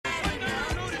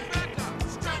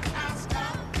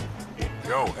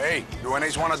Yo, hey, do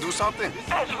NH want to do something?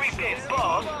 As Enrique's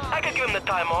boss, I can give him the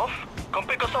time off. Come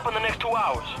pick us up in the next 2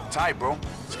 hours. Tight, bro.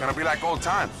 It's gonna be like old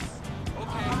times.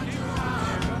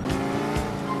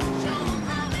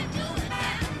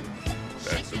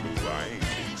 That's a move I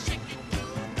ain't seen.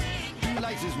 I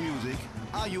like this music.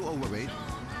 Are you overweight?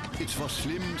 It's for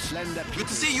slim, slender people. Good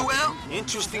to see you, Al.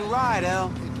 Interesting ride, Al.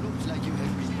 It looks like you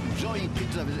have been enjoying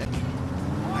pizza with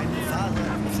my father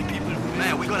of the people.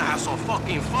 Man, we're gonna have some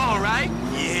fucking fun, right?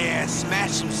 Yeah,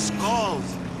 smash some skulls.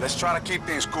 Let's try to keep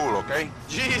things cool, okay?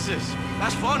 Jesus,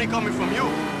 that's funny coming from you.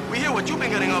 We hear what you've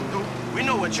been getting up to. We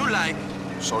know what you like.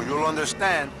 So you'll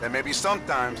understand that maybe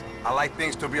sometimes I like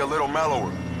things to be a little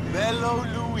mellower. Mellow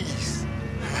Luis.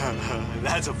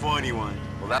 That's a funny one.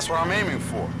 Well, that's what I'm aiming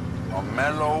for. A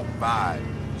mellow vibe.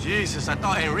 Jesus, I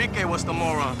thought Enrique was the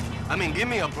moron. I mean, give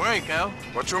me a break, Al.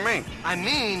 What you mean? I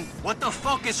mean, what the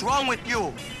fuck is wrong with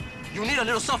you? You need a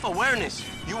little self-awareness.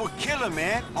 You a killer,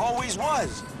 man. Always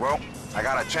was. Well, I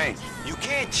gotta change. You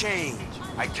can't change.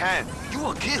 I can. You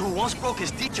a kid who once broke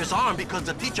his teacher's arm because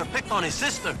the teacher picked on his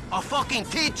sister. A fucking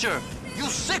teacher. You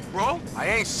sick, bro. I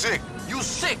ain't sick. You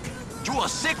sick. You a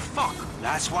sick fuck.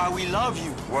 That's why we love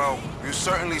you. Well, you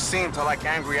certainly seem to like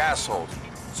angry assholes.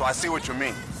 So I see what you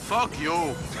mean. Fuck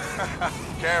you.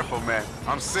 Careful, man.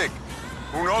 I'm sick.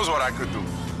 Who knows what I could do?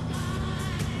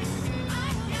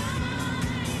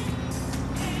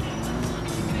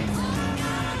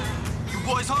 You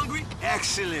boys hungry?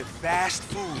 Excellent fast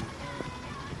food.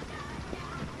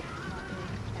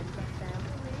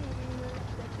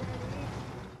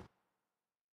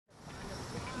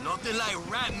 Nothing like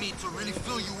rat meat to really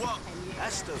fill you up.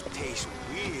 That stuff tastes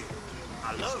weird.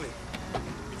 I love it.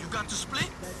 You got to split?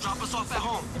 Drop us off at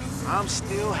home. I'm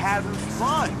still having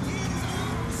fun.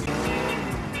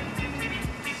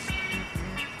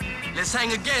 Let's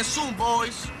hang again soon,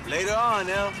 boys. Later on,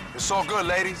 El. It's all good,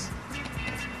 ladies.